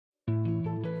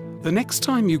The next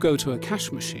time you go to a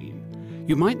cash machine,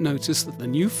 you might notice that the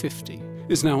new 50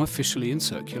 is now officially in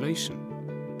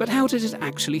circulation. But how did it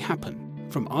actually happen?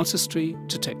 From artistry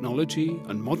to technology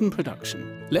and modern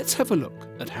production, let's have a look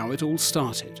at how it all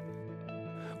started.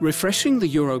 Refreshing the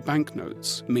euro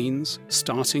banknotes means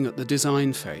starting at the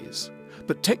design phase,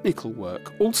 but technical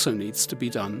work also needs to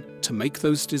be done to make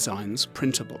those designs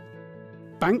printable.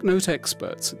 Banknote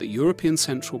experts at the European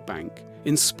Central Bank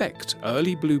inspect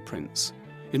early blueprints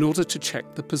in order to check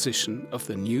the position of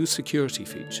the new security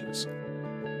features.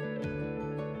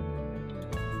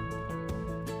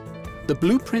 The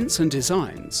blueprints and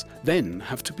designs then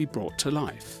have to be brought to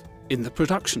life in the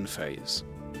production phase.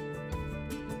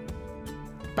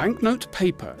 Banknote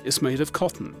paper is made of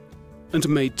cotton and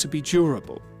made to be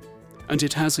durable, and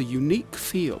it has a unique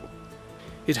feel.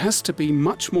 It has to be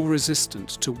much more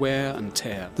resistant to wear and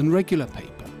tear than regular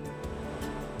paper.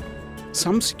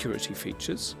 Some security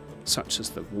features, such as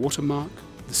the watermark,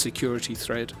 the security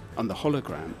thread and the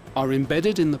hologram, are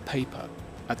embedded in the paper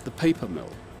at the paper mill.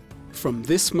 From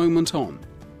this moment on,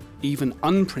 even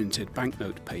unprinted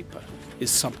banknote paper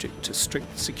is subject to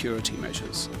strict security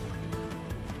measures.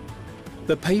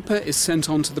 The paper is sent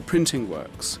on to the printing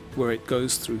works, where it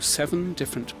goes through 7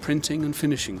 different printing and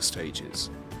finishing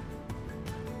stages.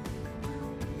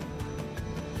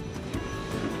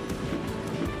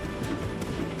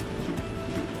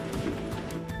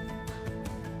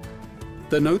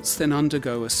 The notes then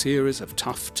undergo a series of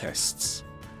tough tests.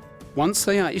 Once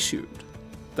they are issued,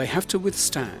 they have to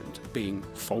withstand being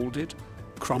folded,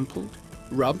 crumpled,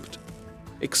 rubbed,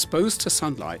 exposed to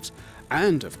sunlight,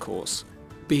 and, of course,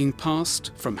 being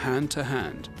passed from hand to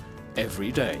hand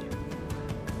every day.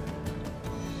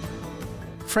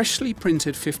 Freshly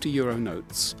printed €50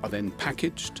 notes are then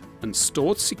packaged and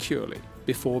stored securely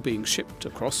before being shipped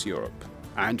across Europe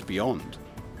and beyond.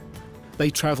 They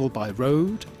travel by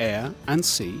road, air and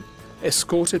sea,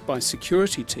 escorted by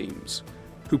security teams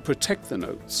who protect the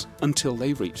notes until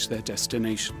they reach their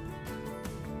destination.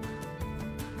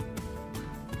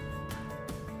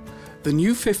 The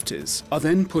new 50s are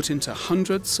then put into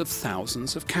hundreds of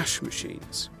thousands of cash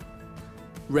machines,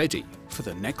 ready for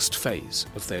the next phase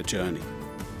of their journey.